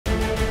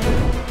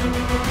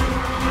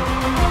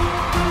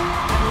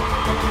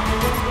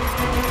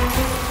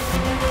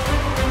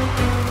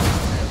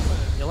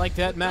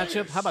like that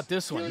matchup? How about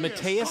this one?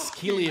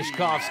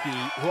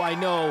 Kieliszkowski, who I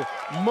know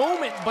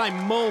moment by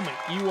moment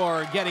you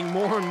are getting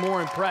more and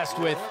more impressed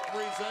with.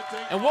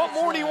 And what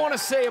more do you want to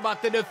say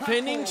about the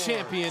defending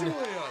champion,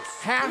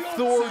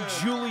 Thor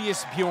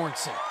Julius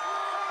Bjornsson?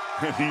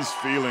 And he's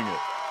feeling it.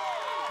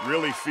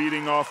 Really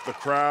feeding off the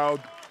crowd.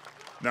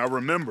 Now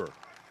remember,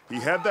 he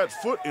had that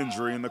foot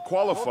injury in the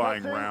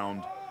qualifying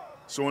round.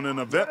 So in an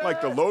event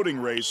like the loading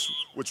race,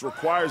 which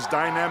requires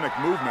dynamic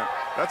movement,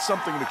 that's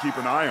something to keep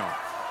an eye on.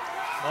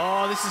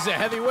 Oh, this is a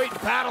heavyweight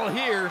battle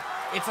here.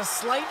 It's a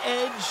slight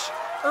edge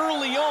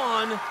early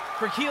on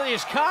for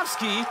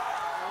Kieliszkowski,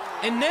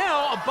 and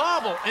now a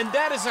bobble, and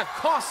that is a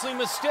costly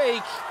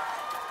mistake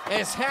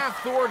as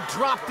Thor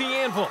dropped the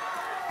anvil.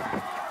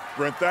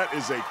 Brent, that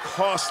is a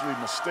costly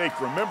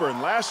mistake. Remember,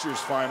 in last year's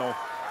final,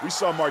 we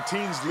saw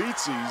Martins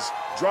Licis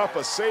drop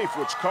a safe,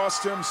 which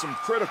cost him some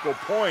critical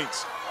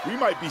points. We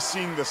might be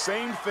seeing the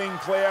same thing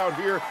play out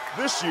here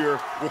this year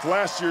with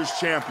last year's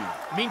champion.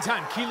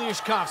 Meantime,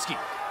 Kieliszkowski.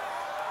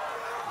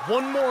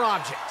 One more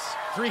object.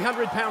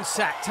 300-pound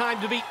sack.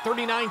 Time to beat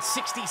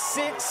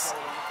 39.66.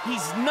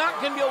 He's not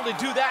going to be able to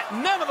do that.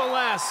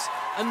 Nevertheless,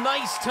 a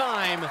nice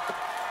time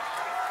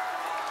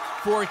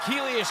for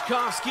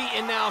Kieliszkowski.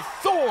 And now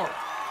Thor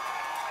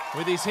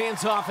with his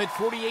hands off at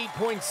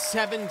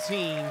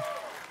 48.17.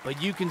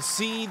 But you can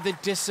see the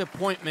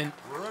disappointment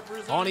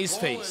on his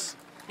face.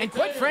 And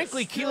quite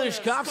frankly,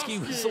 Kieliszkowski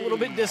was a little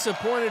bit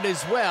disappointed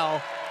as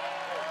well.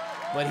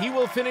 But he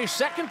will finish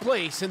second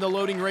place in the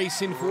loading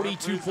race in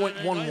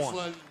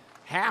 42.11.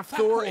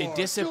 Thor a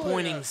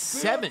disappointing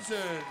 7th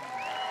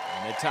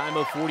and a time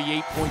of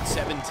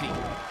 48.17.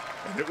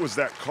 And it was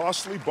that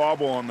costly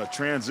bobble on the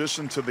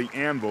transition to the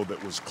anvil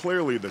that was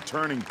clearly the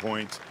turning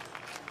point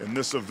in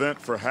this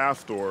event for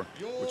Thor,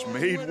 which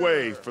made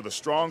way for the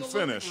strong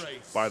finish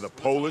by the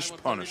Polish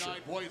Punisher.